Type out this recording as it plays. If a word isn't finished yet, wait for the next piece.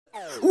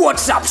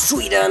What's up,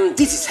 Sweden?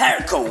 This is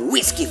Herco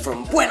Wisky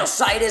from Buenos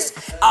Aires,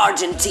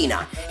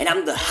 Argentina, and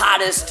I'm the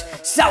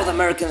hottest South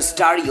American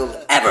star you'll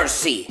ever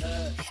see.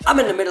 I'm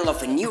in the middle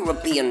of an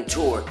European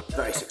tour,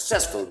 very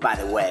successful by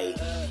the way,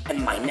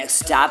 and my next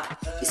stop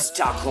is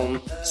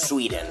Stockholm,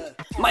 Sweden.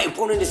 My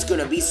opponent is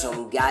gonna be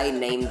some guy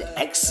named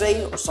Exe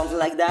or something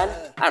like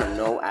that. I don't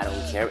know, I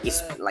don't care.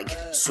 Is like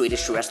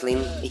Swedish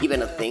wrestling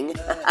even a thing?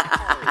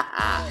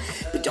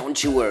 But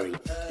don't you worry,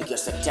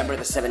 because September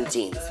the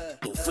 17th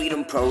in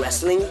Freedom Pro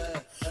Wrestling,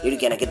 you're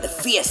gonna get the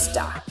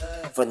FIESTA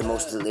for the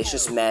most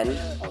delicious man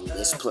on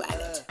this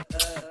planet.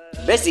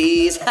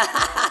 Besties!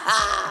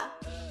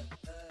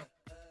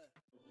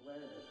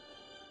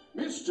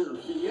 Mr.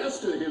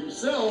 Fiesta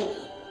himself,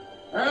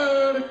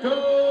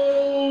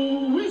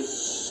 Herco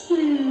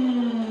Wisky.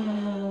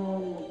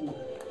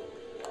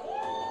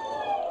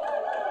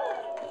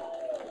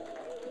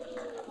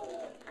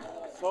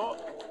 So,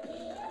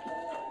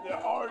 the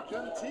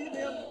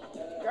Argentinian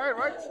guy,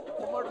 right?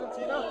 From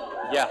Argentina?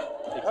 Yeah,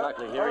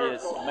 exactly. Here he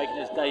is, making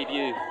his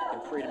debut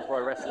in Freedom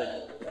Pro Wrestling.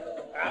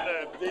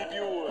 And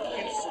debut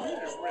in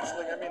Swedish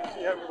wrestling. I mean,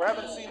 we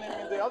haven't seen him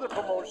in the other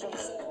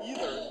promotions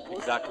either.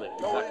 Exactly.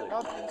 Not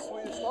in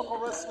Swedish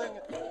Stockholm wrestling,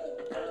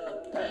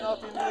 and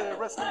not in the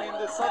wrestling in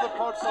the southern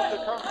parts of the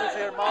countries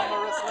here,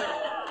 Malmö wrestling.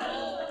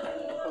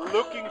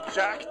 Looking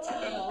jacked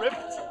and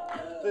ripped,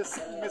 this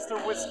Mr.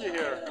 Wisky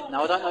here.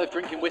 Now, I don't know if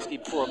drinking whiskey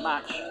before a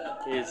match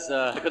is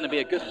going to be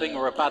a good thing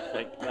or a bad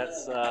thing.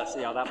 Let's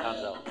see how that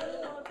pans out.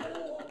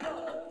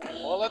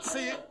 Well, let's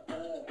see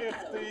if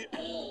the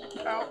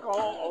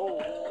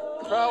alcohol,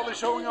 proudly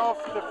showing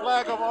off the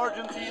flag of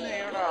Argentina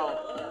here now.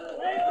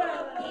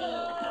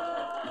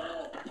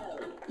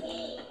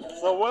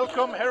 So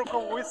welcome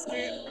Herco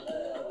Wisky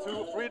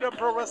to Freedom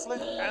Pro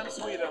Wrestling and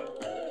Sweden.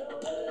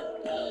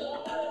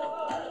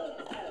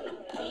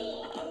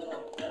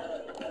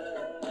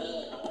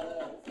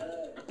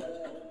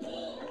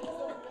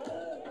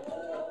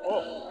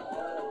 Oh,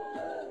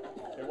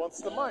 he wants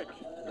the mic.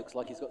 Looks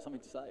like he's got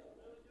something to say.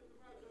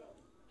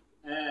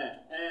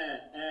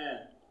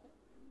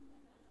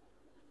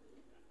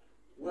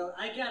 Well,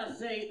 I gotta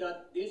say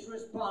that this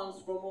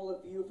response from all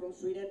of you from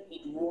Sweden,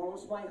 it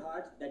warms my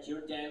heart that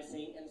you're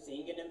dancing and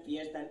singing and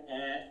fiesta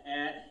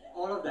and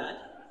all of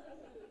that.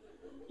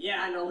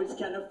 Yeah, I know it's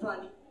kind of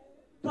funny,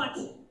 but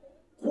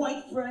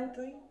quite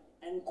frankly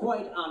and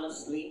quite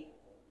honestly,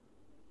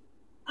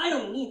 I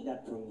don't need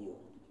that from you.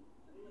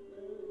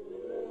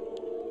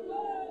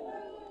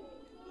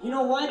 You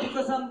know why?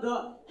 Because I'm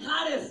the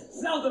hottest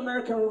South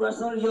American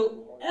wrestler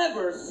you'll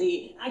ever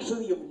see.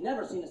 Actually, you've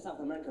never seen a South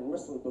American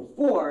wrestler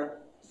before,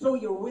 so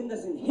you're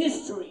witnessing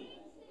history.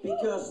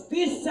 Because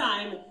this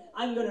time,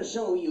 I'm gonna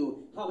show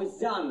you how it's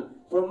done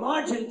from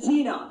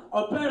Argentina,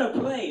 a better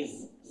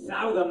place,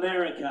 South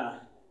America.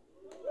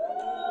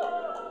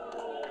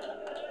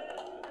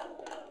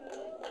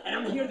 And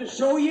I'm here to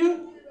show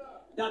you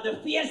that the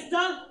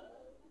fiesta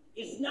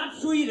is not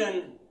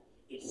Sweden,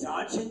 it's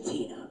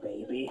Argentina,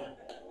 baby.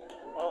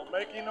 Well,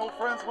 making no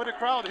friends with the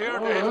crowd here,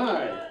 All Dave.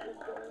 right.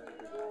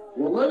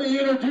 Well, let me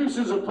introduce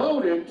his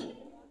opponent.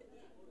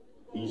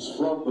 He's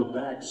from the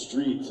back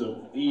streets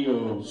of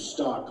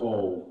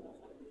Stockholm,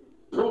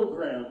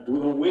 programmed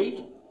with a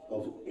weight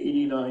of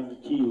 89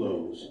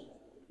 kilos.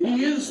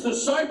 He is the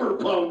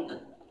cyberpunk.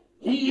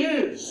 He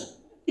is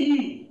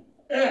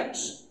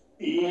EXE.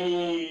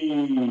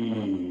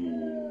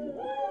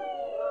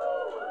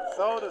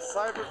 So the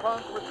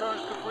Cyberpunk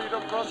returns to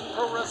Freedom Pro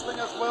Wrestling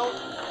as well.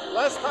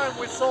 Last time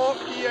we saw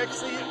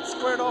EXE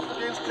squared off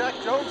against Jack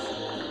Jones.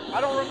 I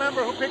don't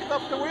remember who picked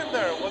up the win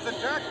there. Was it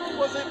Jack or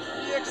was it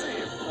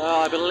EXE?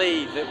 I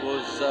believe it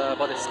was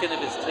by the skin of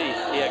his teeth,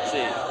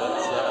 EXE.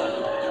 But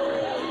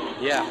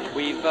yeah,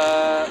 we've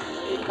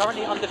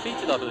currently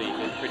undefeated, I believe,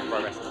 in Freedom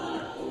Pro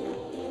Wrestling.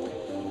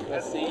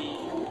 Let's see.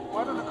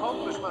 What an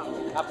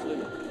accomplishment.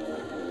 Absolutely.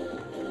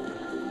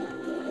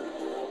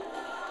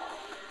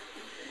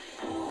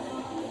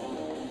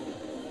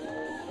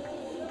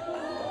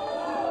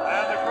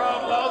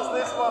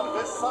 This one,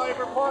 this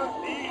Cyberpunk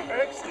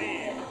EXE.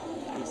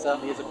 He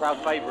certainly is a crowd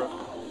favourite.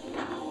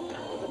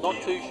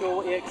 Not too sure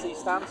what EXE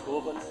stands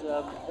for, but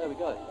there we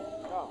go.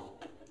 Yeah.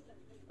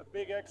 A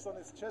big X on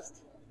his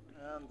chest,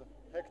 and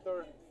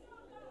Hector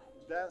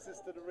dances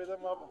to the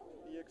rhythm of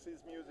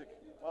EXE's music.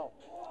 Well,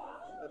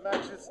 the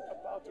match is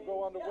about to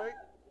go underway.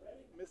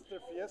 Mr.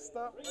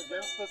 Fiesta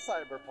against the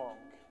Cyberpunk.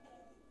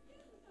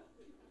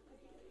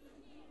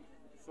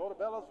 So the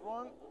bell has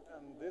rung,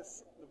 and the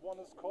one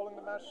who's calling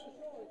the match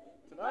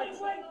tonight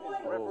is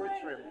referee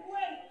Trim.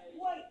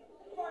 Wait.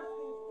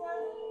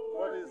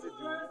 What is he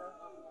doing?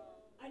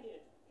 I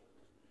did.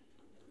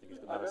 I think he's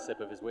going to have a sip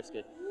of his whiskey.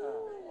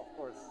 Of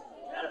course.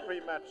 The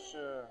pre-match.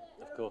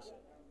 Of course.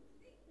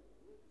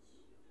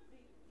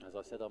 As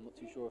I said, I'm not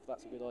too sure if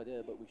that's a good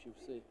idea, but we shall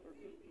see.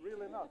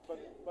 Really not, but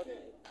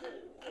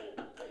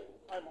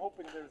I'm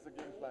hoping there's a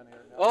game plan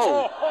here now.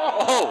 Oh!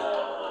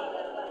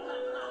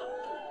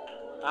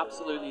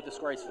 Absolutely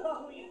disgraceful.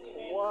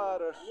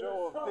 What a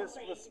show of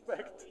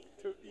disrespect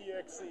to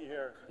EXE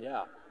here.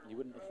 Yeah, you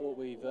wouldn't have thought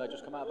we've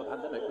just come out of a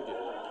pandemic, would you?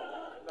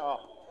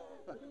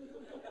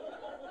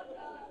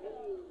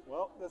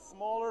 Well, the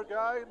smaller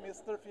guy,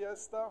 Mr.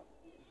 Fiesta,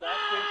 back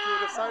into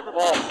the cyber.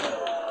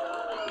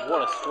 Oh,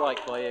 what a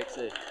strike by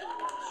EXE.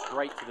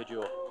 Straight to the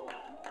jaw.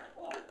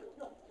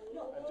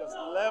 And just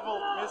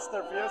leveled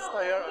Mr.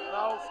 Fiesta here, and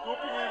now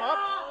scooping him up.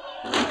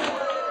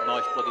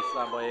 Nice body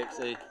slam by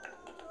EXE.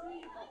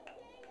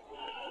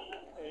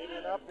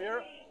 Aiming up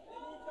here.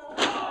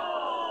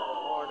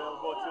 Hard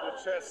elbow to the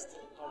chest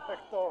of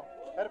Herco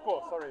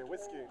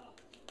Wisky.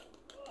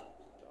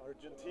 The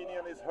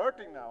Argentinian is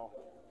hurting now.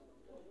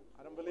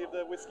 I don't believe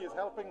the whiskey is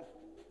helping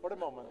for the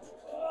moment.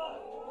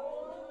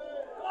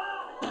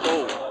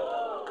 Oh.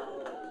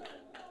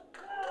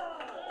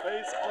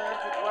 Face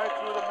planted right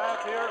through the mat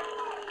here.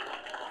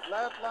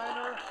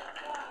 Flatliner.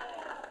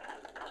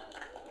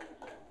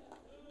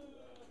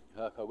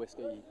 Herco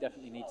Wisky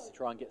definitely needs to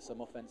try and get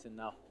some offense in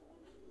now.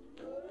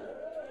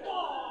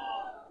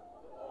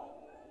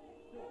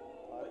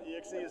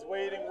 EXE is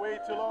waiting way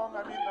too long.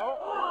 I mean, no.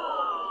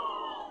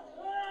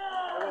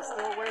 I was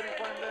still waiting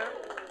for him there.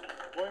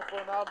 Going for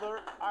another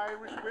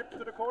Irish whip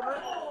to the corner.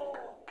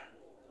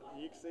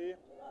 EXE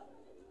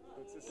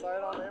puts his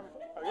side on him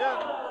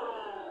again.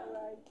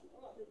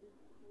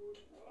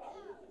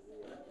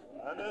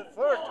 And the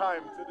third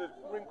time to the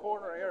ring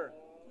corner here.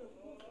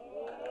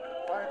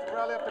 Trying to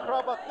rally up the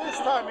crowd, but this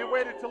time he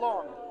waited too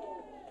long.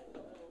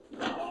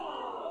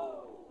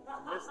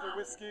 Mr.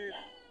 Wisky.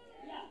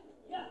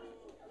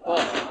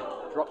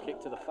 Oh, drop kick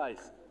to the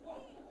face.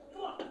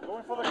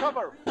 Going for the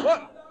cover.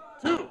 1,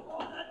 2.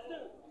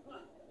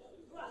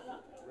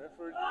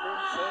 Referee Prim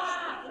says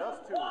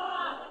just 2.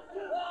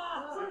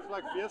 Seems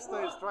like Fiesta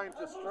is trying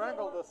to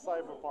strangle the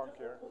cyberpunk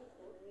here.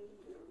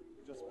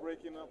 Just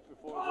breaking up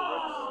before the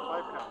ref's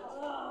 5 count.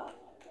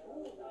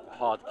 A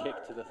hard kick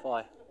to the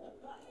thigh.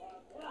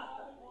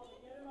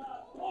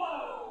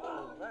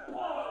 Oh man.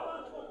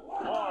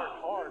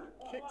 Hard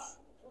kicks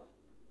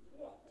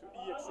to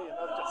EXE, and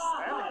now just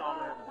standing on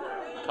him.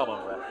 Come on,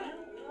 ref.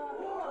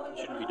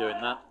 You shouldn't be doing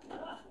that.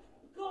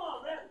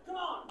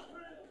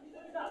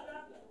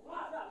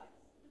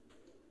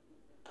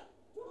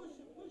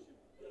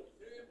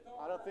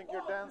 I don't think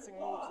your dancing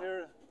moves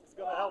here is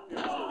going to help you,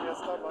 Mr.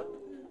 Fiesta, but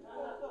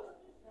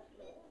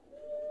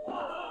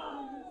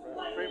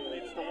Prim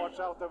needs to watch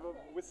out of a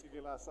whiskey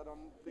glass. I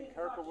don't think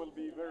Herco will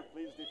be very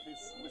pleased if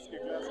his whiskey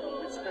glass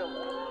will be spilled in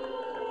the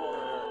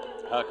corner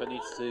here. Herco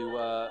needs to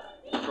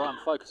try and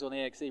focus on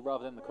EXE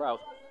rather than the crowd.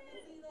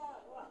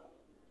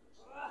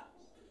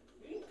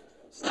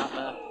 Snap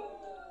there.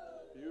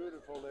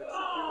 Beautiful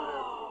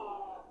executed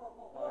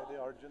by the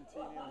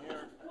Argentinian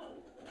here.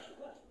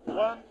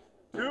 1,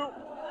 2.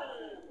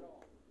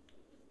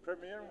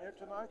 Premiering here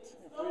tonight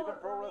in Freedom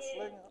Pro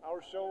Wrestling,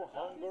 our show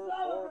Hunger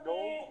for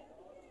Gold.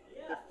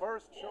 The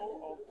first show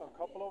of a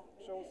couple of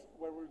shows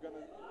where we're going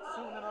to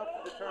soon enough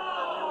determine a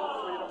new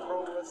Freedom Pro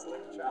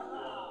Wrestling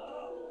champion.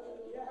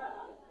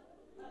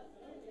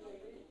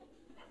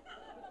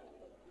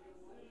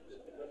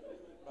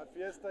 But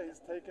Fiesta is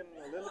taking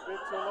a little bit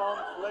too long,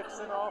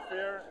 flexing off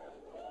here.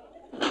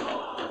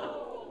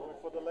 Going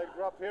for the leg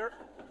drop here.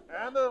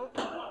 And the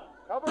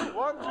cover,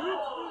 1, 2.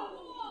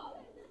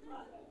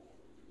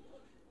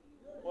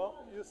 Well,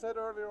 you said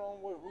earlier on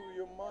who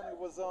your money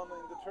was on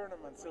in the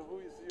tournament, so who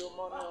is your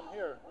money on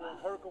here? On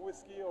Herco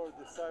Wisky or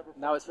the Cyberpunk?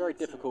 Now it's very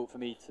difficult for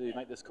me to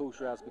make this call,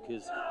 Shiraz,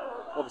 because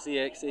obviously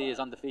EXE is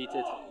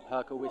undefeated.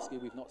 Herco Wisky,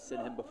 we've not seen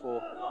him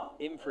before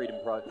in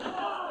Freedom Pro.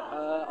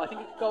 I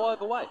think it could go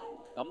either way.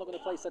 I'm not going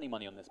to place any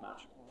money on this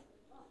match.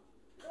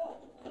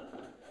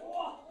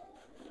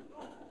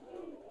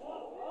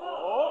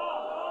 Oh!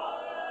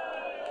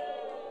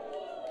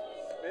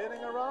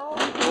 Spinning around.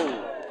 Oh.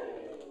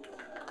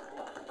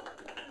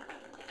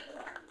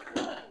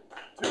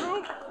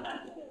 2.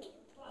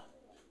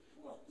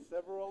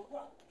 Several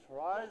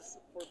tries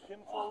for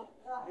pinfall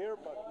here,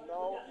 but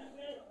no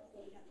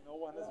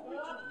one has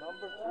reached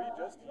number 3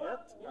 just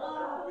yet.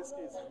 Herco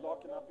Wisky is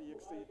locking up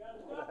EXE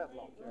with a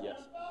headlock here.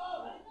 Yes.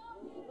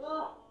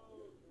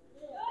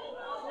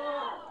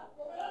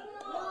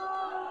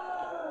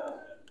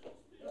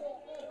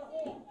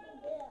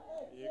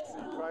 EXE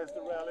tries to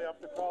rally up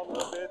the crowd a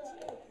little bit.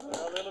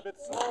 They're a little bit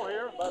slow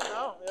here, but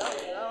now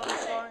he's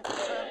starting to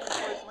chant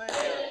for his name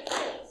here.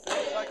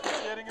 Seems like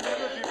he's getting an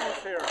energy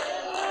boost here.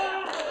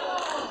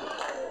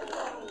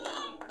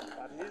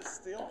 But he's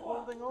still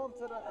holding on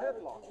to the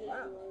headlock,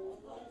 man.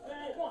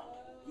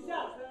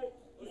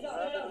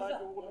 Rather like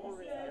a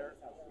Wolverine here.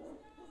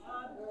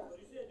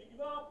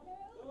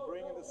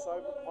 Bringing the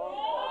cyberpunk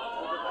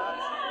to the mat.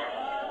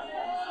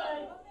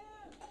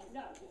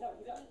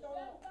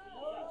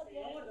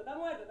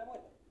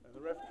 And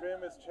the ref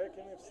Prim is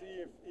checking to see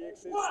if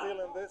EXE is still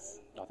in this.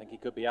 I think he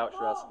could be out,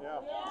 Shiraz. Yeah,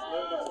 it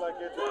looks like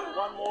it.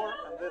 1 more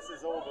and this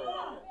is over.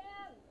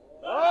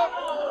 Oh!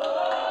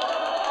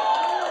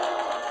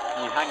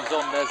 He hangs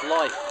on, there's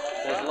life.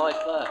 There's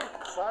life there.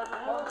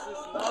 Cyberpunk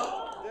is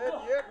not dead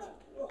yet.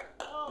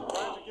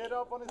 Trying to get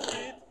up on his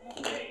feet.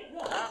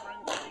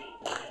 Hammering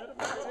to the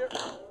mat here.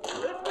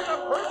 Lifting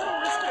up Herco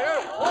Wisky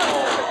here.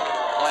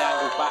 High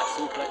angle back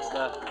suplex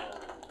there.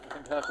 I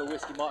think Herco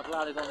Wisky might have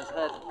landed on his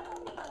head.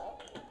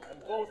 And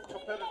both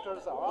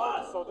competitors are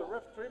out, so the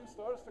ref trim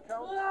starts to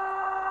count.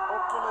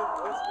 Hopefully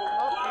this will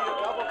not be a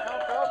double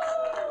count out.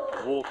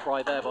 War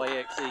cry there by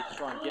EXE to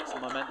try and get some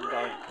momentum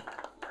going.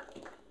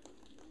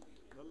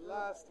 The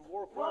last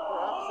war cry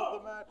perhaps of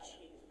the match,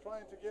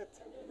 trying to get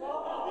the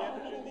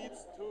energy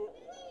needs to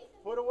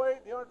put away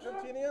the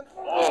Argentinian.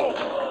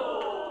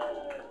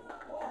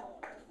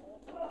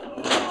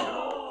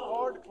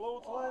 Hard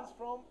clotheslines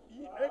from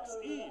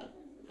EXE.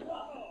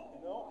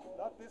 No,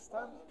 not this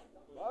time,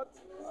 but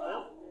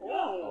still.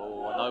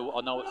 Oh,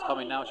 I know what's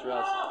coming now,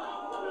 Shiraz.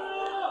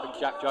 I think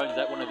Jack Jones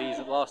had one of these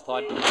last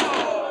time. This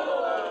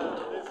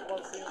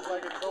one seems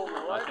like it's over,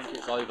 right? I think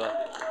it's over.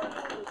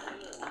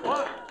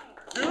 1,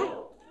 2,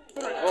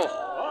 3. Oh.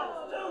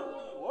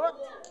 What?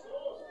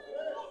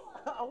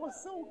 I was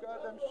so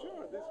goddamn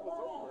sure this was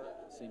over.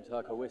 Seems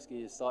Herco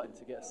Wisky is starting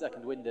to get a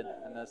second wind in,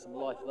 and there's some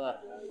life there.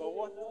 But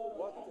what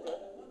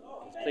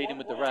He's pleading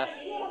with the ref.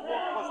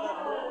 was that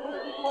move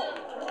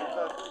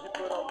that he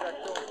put on Jack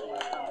Jones the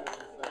last time this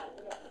was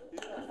he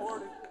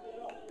forwarded to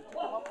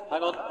come up on.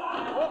 Hang on.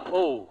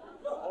 Oh.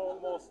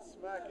 Almost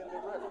smacking the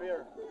ref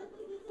here.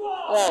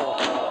 Oh.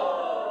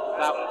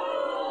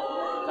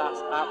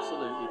 That's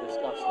absolutely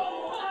disgusting.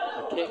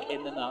 A kick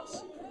in the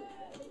nuts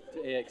to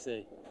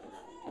EXE.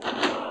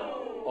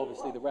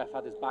 Obviously the ref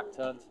had his back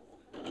turned.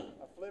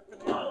 A flip in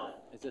here.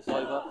 Is this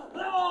over?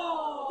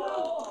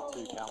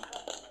 2 count.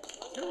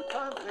 2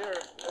 times here,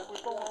 and we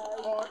both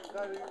thought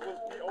that it would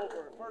be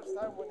over. First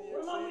time when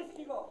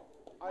EXE,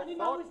 I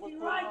thought was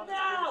putting on his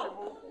finishing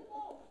move.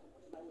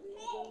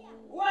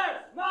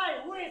 Where's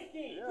my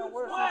whiskey? Yeah,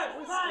 where's his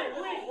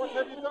whiskey? What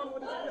have you done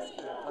with his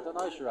whiskey? I don't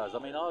know, Shiraz. I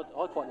mean, I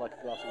quite like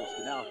a glass of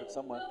whiskey now if it's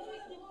somewhere.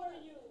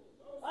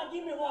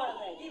 Give me water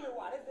then. Give me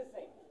water. It's the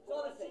same. It's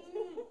all the same.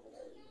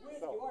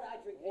 Whiskey, water, I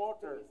drink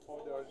Water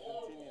for the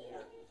Argentinian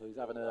here. So he's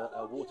having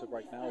a water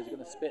break now. Is he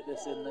going to spit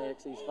this in the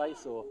EXE's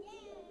face, or?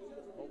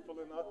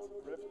 Hopefully not.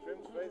 Ref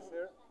trim's face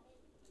here.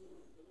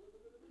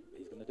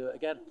 He's going to do it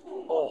again.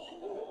 Oh.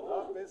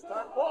 Not this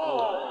time.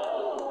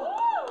 All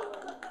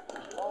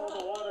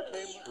the water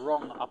came.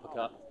 Strong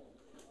uppercut.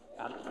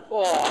 And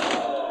oh.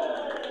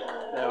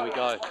 There we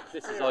go.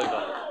 This is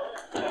over.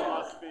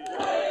 Must be.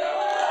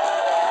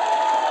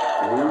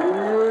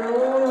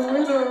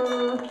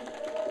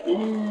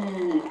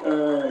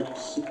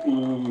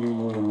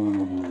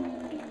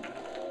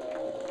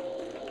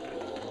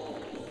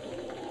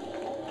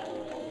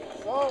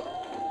 So,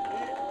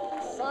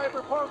 the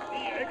Cyberpunk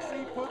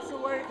EXE puts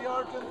away the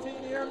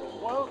Argentinian.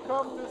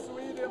 Welcome to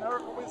Sweden,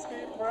 Herco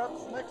Wisky. Perhaps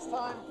next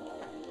time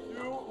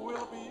you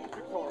will be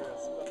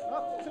victorious, but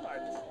not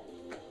tonight.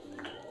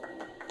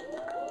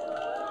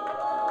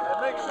 And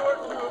make sure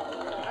to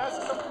ask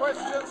some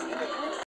questions in the